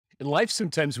In life,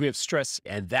 sometimes we have stress,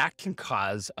 and that can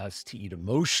cause us to eat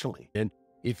emotionally. And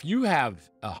if you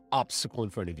have an obstacle in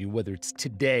front of you, whether it's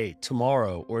today,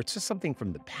 tomorrow, or it's just something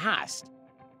from the past,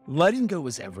 letting go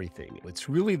is everything. It's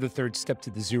really the third step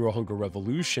to the zero hunger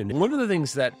revolution. And one of the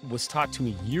things that was taught to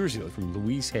me years ago from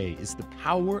Louise Hay is the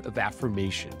power of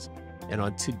affirmations. And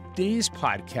on today's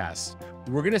podcast,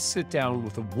 we're going to sit down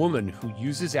with a woman who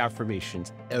uses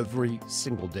affirmations every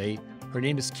single day. Her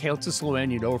name is Countess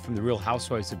Luann. You know her from The Real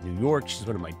Housewives of New York. She's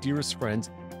one of my dearest friends,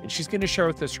 and she's going to share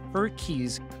with us her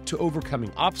keys to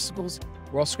overcoming obstacles.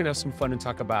 We're also going to have some fun and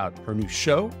talk about her new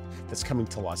show that's coming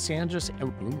to Los Angeles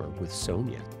and Rumor with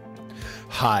Sonia.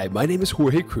 Hi, my name is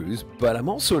Jorge Cruz, but I'm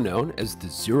also known as the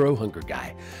Zero Hunger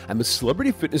Guy. I'm a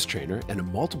celebrity fitness trainer and a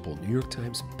multiple New York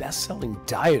Times best-selling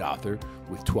diet author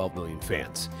with 12 million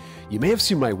fans. You may have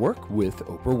seen my work with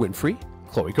Oprah Winfrey,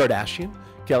 Khloe Kardashian,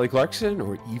 Kelly Clarkson,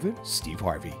 or even Steve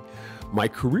Harvey. My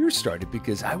career started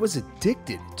because I was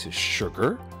addicted to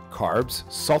sugar,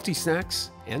 carbs, salty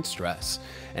snacks, and stress.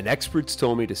 And experts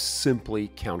told me to simply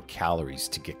count calories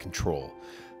to get control.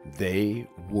 They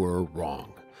were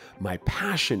wrong. My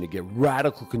passion to get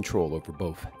radical control over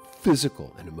both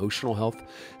physical and emotional health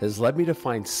has led me to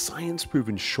find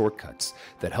science-proven shortcuts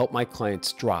that help my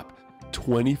clients drop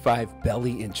 25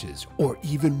 belly inches or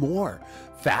even more,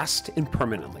 fast and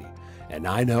permanently. And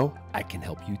I know I can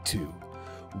help you too.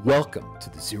 Welcome to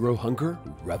the Zero Hunger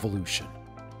Revolution.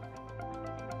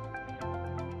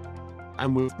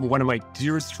 I'm with one of my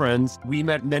dearest friends. We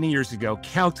met many years ago,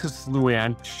 Countess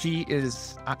Luann. She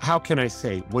is, how can I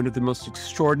say, one of the most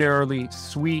extraordinarily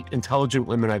sweet, intelligent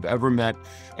women I've ever met.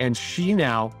 And she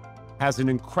now has an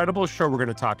incredible show we're going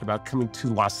to talk about coming to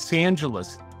Los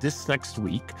Angeles this next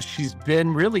week. She's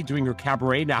been really doing her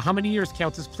cabaret now. How many years,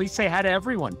 Countess? Please say hi to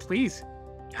everyone, please.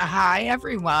 Hi,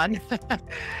 everyone.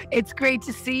 It's great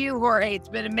to see you, Jorge. It's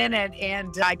been a minute,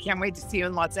 and I can't wait to see you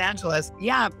in Los Angeles.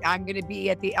 Yeah, I'm going to be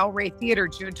at the El Rey Theater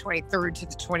June 23rd to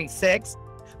the 26th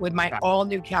with my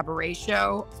all-new cabaret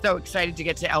show. So excited to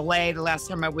get to LA. The last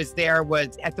time I was there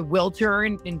was at the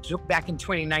Wiltern back in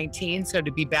 2019. So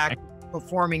to be back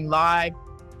performing live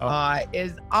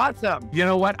is awesome. You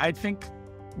know what? I think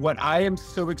what I am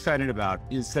so excited about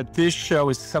is that this show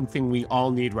is something we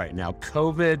all need right now.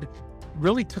 COVID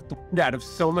really took the wind out of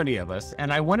so many of us.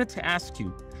 And I wanted to ask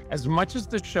you, as much as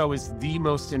the show is the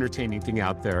most entertaining thing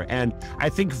out there, and I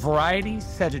think Variety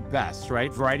said it best,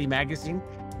 right? Variety magazine,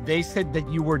 they said that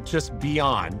you were just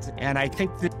beyond. And I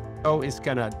think this show is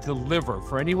going to deliver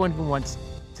for anyone who wants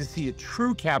to see a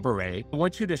true cabaret. I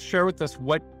want you to share with us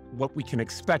what we can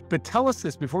expect. But tell us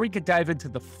this, before we could dive into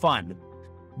the fun,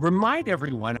 remind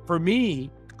everyone, for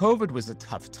me, COVID was a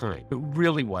tough time. It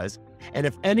really was. And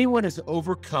if anyone has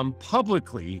overcome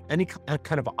publicly any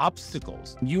kind of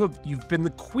obstacles, you've been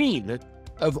the queen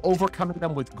of overcoming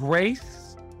them with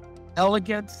grace,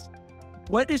 elegance.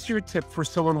 What is your tip for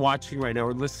someone watching right now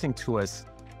or listening to us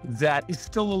that is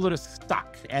still a little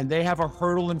stuck and they have a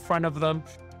hurdle in front of them?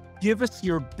 Give us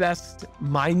your best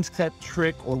mindset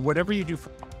trick or whatever you do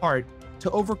for art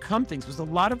to overcome things, because a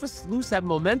lot of us lose that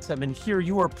momentum. And here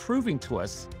you are proving to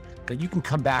us that you can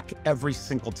come back every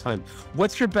single time.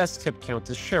 What's your best tip,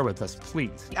 Countess? Share with us,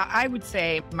 please. I would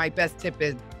say my best tip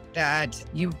is that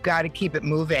you've got to keep it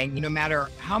moving. No matter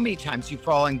how many times you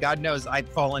fall, and God knows I've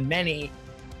fallen many,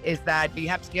 is that you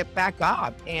have to get back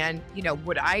up. And,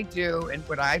 what I do and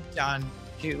what I've done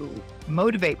to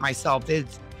motivate myself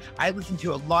is I listen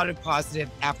to a lot of positive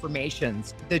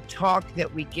affirmations. The talk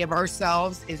that we give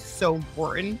ourselves is so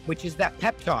important, which is that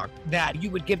pep talk that you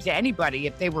would give to anybody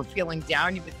if they were feeling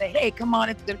down. You would say, hey, come on,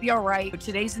 it's going to be all right.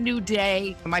 Today's a new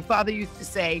day. My father used to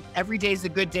say, every day is a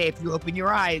good day if you open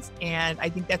your eyes. And I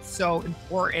think that's so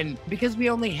important because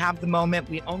we only have the moment.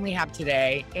 We only have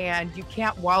today. And you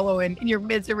can't wallow in your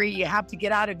misery. You have to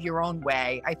get out of your own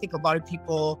way. I think a lot of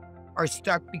people are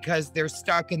stuck because they're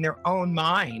stuck in their own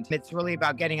mind. It's really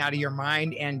about getting out of your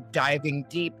mind and diving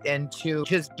deep into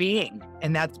just being.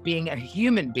 And that's being a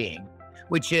human being,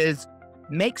 which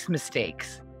makes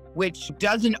mistakes, which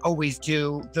doesn't always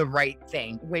do the right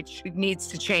thing, which needs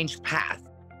to change path.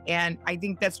 And I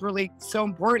think that's really so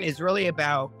important, is really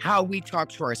about how we talk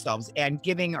to ourselves and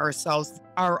giving ourselves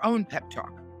our own pep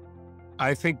talk.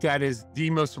 I think that is the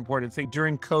most important thing.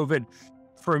 During COVID,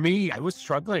 for me, I was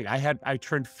struggling. I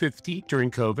turned 50 during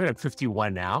COVID. I'm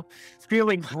 51 now,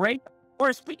 feeling great, of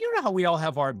course, but you know how we all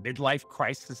have our midlife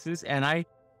crises. And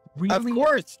of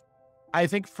course, I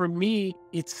think for me,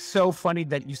 it's so funny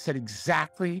that you said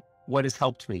exactly what has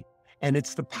helped me. And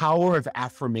it's the power of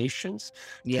affirmations.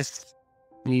 Yes. Just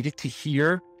needed to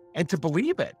hear and to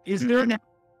believe it. Is there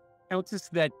Countess,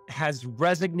 that has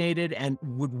resonated and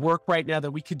would work right now that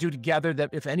we could do together, that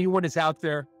if anyone is out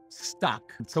there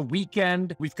stuck, it's a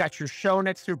weekend. We've got your show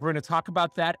next week. We're going to talk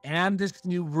about that and this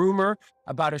new rumor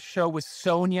about a show with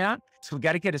Sonia. So we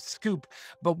got to get a scoop.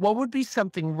 But what would be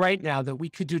something right now that we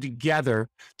could do together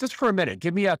just for a minute?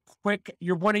 Give me a quick,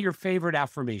 one of your favorite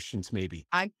affirmations, maybe.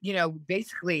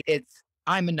 Basically it's,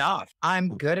 I'm enough.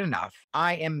 I'm good enough.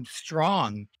 I am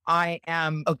strong. I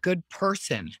am a good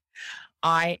person.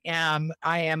 I am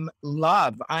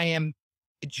love. I am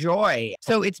joy.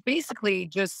 So it's basically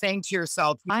just saying to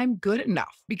yourself, I'm good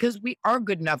enough, because we are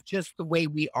good enough just the way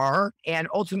we are. And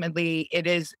ultimately it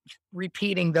is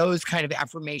repeating those kind of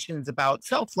affirmations about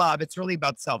self-love. It's really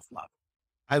about self-love.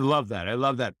 I love that. I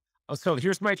love that. Oh, so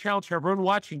here's my challenge for everyone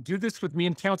watching. Do this with me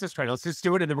and Countess right now. Let's just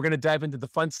do it. And then we're going to dive into the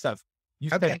fun stuff.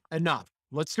 You said enough.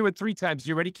 Let's do it 3 times.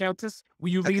 You ready, Countess? Will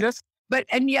you lead us?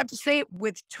 And you have to say it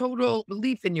with total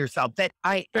belief in yourself that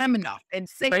I am enough, and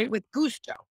say it with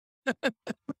gusto.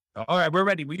 All right, we're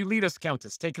ready. Will you lead us,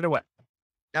 Countess? Take it away.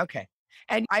 Okay.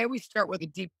 And I always start with a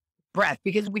deep breath,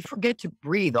 because we forget to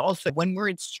breathe. Also, when we're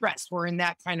in stress, we're in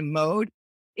that kind of mode.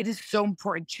 It is so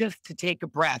important just to take a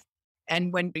breath.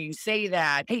 And when you say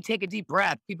that, hey, take a deep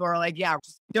breath, people are like, yeah,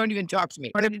 just don't even talk to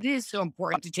me. But it is so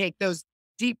important to take those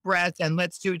deep breaths, and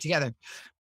let's do it together.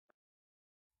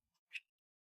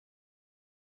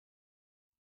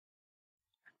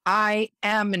 I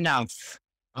am enough.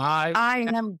 I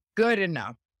am good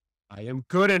enough. I am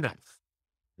good enough.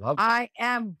 Love. I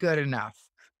am good enough.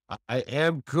 I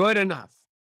am good enough.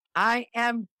 I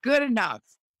am good enough.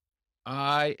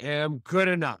 I am good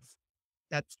enough.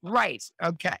 That's right.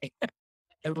 Okay.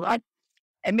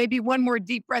 And maybe one more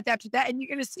deep breath after that, and you're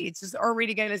going to see it's just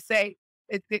already going to say,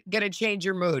 it's going to change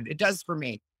your mood. It does for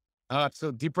me.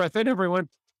 So deep breath in, everyone.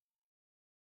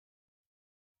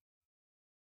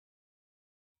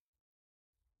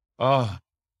 Oh,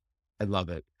 I love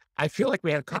it. I feel like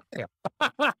we had a cocktail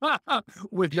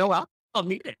with no alcohol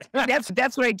needed.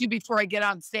 That's what I do before I get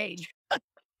on stage.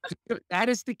 That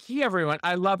is the key, everyone.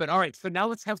 I love it. All right. So now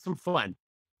let's have some fun.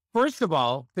 First of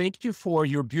all, thank you for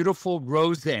your beautiful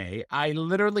rosé. I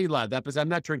literally love that, because I'm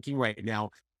not drinking right now.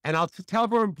 And I'll tell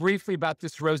everyone briefly about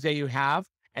this rosé you have,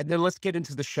 and then let's get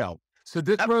into the show. So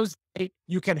this rosé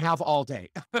you can have all day.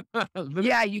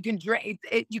 Yeah, you can drink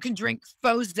it. You can drink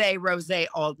rosé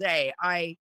all day.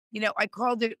 I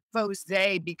called it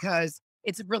rosé because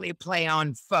it's really a play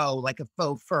on faux, like a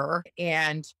faux fur.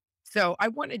 And so I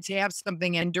wanted to have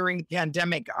something. And during the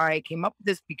pandemic, I came up with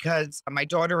this because my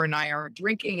daughter and I are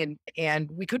drinking, and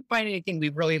we couldn't find anything we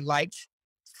really liked.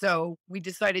 So we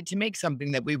decided to make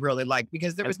something that we really liked,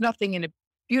 because there was nothing in a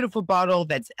beautiful bottle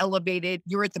that's elevated.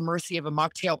 You're at the mercy of a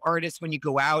mocktail artist when you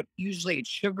go out. Usually it's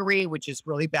sugary, which is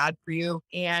really bad for you.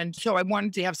 And so I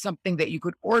wanted to have something that you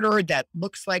could order that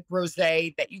looks like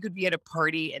rosé, that you could be at a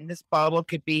party, and this bottle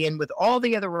could be in with all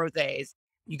the other rosés.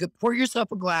 You could pour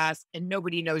yourself a glass and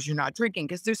nobody knows you're not drinking,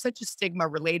 because there's such a stigma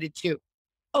related to,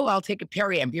 oh, I'll take a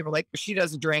Perrier. And people are like, she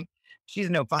doesn't drink. She's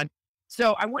no fun.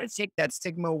 So I want to take that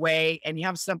stigma away, and you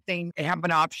have something, have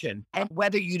an option. And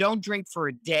whether you don't drink for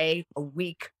a day, a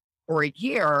week, or a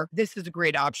year, this is a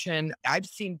great option. I've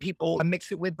seen people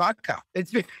mix it with vodka.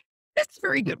 It's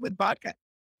very good with vodka.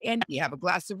 And you have a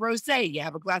glass of rosé, you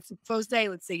have a glass of rosé.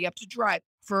 Let's say you have to drive.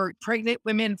 For pregnant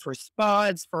women, for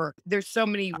spas, there's so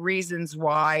many reasons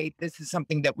why this is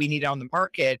something that we need on the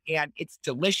market. And it's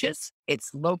delicious.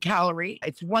 It's low calorie.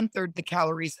 It's 1/3 the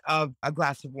calories of a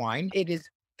glass of wine. It is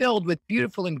filled with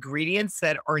beautiful ingredients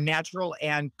that are natural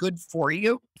and good for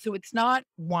you. So it's not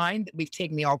wine that we've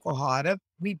taken the alcohol out of.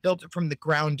 We built it from the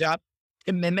ground up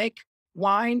to mimic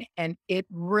wine, and it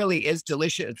really is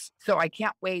delicious. So I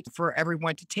can't wait for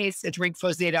everyone to taste it.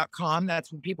 drinkfosé.com.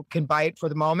 That's where people can buy it for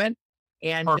the moment.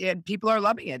 And people are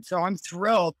loving it. So I'm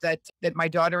thrilled that my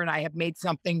daughter and I have made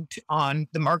something on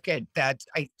the market that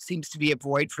seems to be a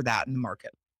void for that in the market.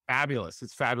 Fabulous.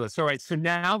 It's fabulous. All right. So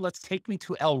now let's take me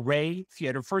to El Rey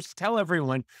Theater. First, tell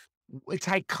everyone it's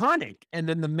iconic. And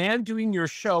then the man doing your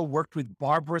show worked with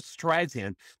Barbara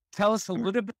Streisand. Tell us a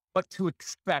little bit what to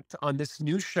expect on this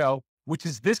new show, which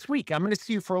is this week. I'm going to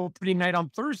see you for opening night on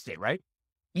Thursday, right?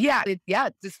 Yeah.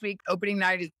 This week, opening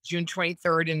night is June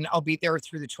 23rd, and I'll be there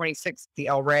through the 26th, the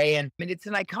El Rey. And I mean, it's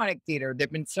an iconic theater.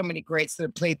 There've been so many greats that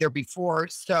have played there before.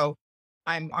 So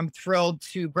I'm thrilled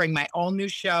to bring my all new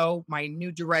show. My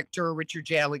new director, Richard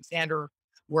J. Alexander,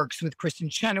 works with Kristen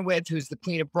Chenoweth, who's the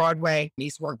queen of Broadway.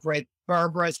 He's worked with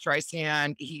Barbara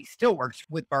Streisand. He still works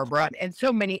with Barbara, and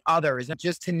so many others,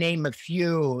 just to name a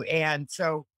few. And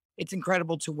so It's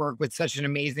incredible to work with such an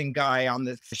amazing guy on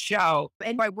this show.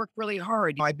 And I work really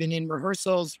hard. I've been in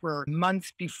rehearsals for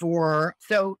months before.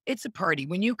 So it's a party.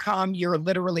 When you come, you're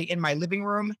literally in my living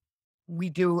room.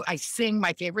 I sing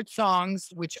my favorite songs,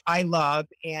 which I love,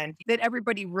 and that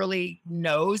everybody really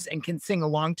knows and can sing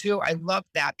along to. I love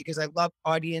that because I love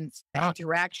audience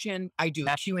interaction. I do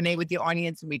Q&A with the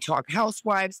audience and we talk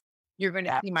housewives. You're going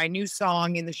to see my new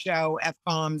song in the show,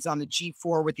 F-Bombs on the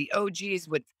G4 with the OGs,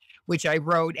 which I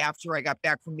wrote after I got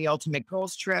back from the Ultimate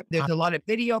Girls trip. There's a lot of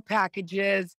video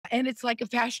packages, and it's like a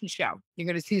fashion show. You're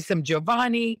going to see some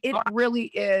Giovanni. It really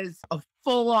is a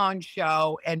full-on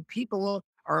show, and people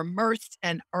are immersed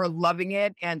and are loving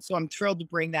it. And so I'm thrilled to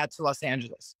bring that to Los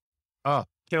Angeles. Oh,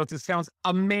 this sounds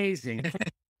amazing.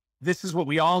 This is what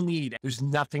we all need. There's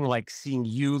nothing like seeing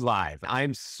you live.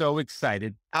 I'm so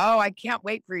excited. Oh, I can't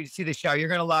wait for you to see the show. You're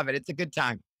going to love it. It's a good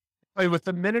time. With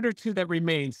the minute or two that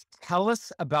remains, tell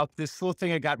us about this little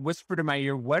thing I got whispered in my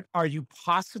ear. What are you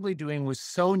possibly doing with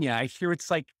Sonia? I hear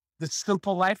it's like The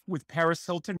Simple Life with Paris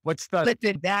Hilton.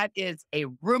 Listen, that is a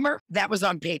rumor. That was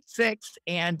on page 6.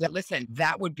 And listen,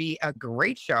 that would be a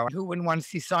great show. Who wouldn't want to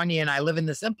see Sonia and I live in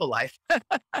the simple life?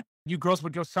 You girls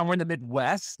would go somewhere in the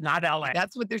Midwest, not LA.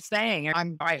 That's what they're saying.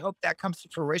 I hope that comes to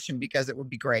fruition because it would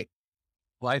be great.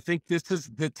 Well, I think this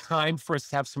is the time for us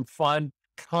to have some fun.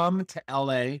 Come to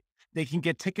LA. They can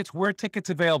get tickets. Where are tickets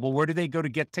available? Where do they go to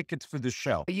get tickets for the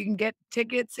show? You can get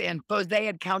tickets and Jose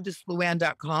at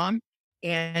CountessLuann.com.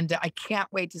 And I can't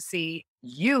wait to see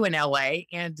you in LA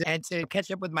and to catch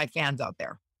up with my fans out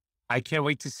there. I can't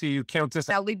wait to see you, Countess.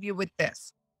 I'll leave you with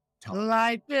this.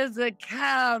 Life is a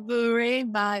cabaret,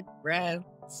 my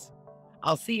friends.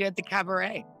 I'll see you at the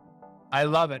cabaret. I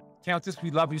love it. Countess,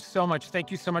 we love you so much. Thank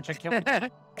you so much. I can't wait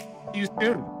to see you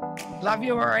soon. Love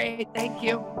you, Jorge. Thank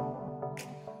you.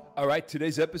 All right,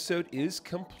 today's episode is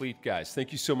complete, guys.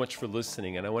 Thank you so much for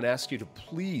listening. And I want to ask you to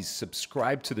please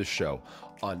subscribe to the show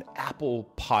on Apple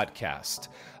Podcast.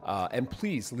 And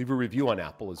please leave a review on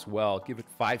Apple as well. Give it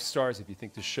 5 stars if you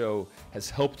think the show has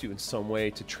helped you in some way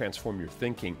to transform your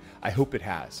thinking. I hope it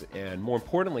has. And more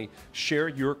importantly, share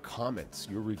your comments,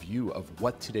 your review of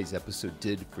what today's episode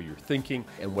did for your thinking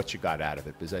and what you got out of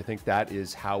it, because I think that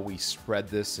is how we spread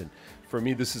this. And for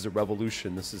me, this is a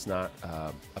revolution. This is not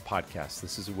a podcast.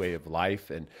 This is a way of life.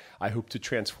 And I hope to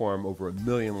transform over 1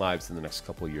 million lives in the next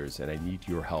couple of years. And I need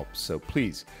your help. So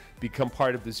please become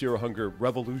part of the Zero Hunger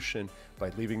revolution by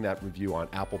leaving that review on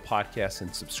Apple Podcasts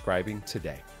and subscribing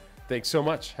today. Thanks so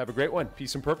much. Have a great one.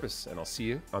 Peace and purpose. And I'll see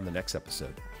you on the next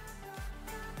episode.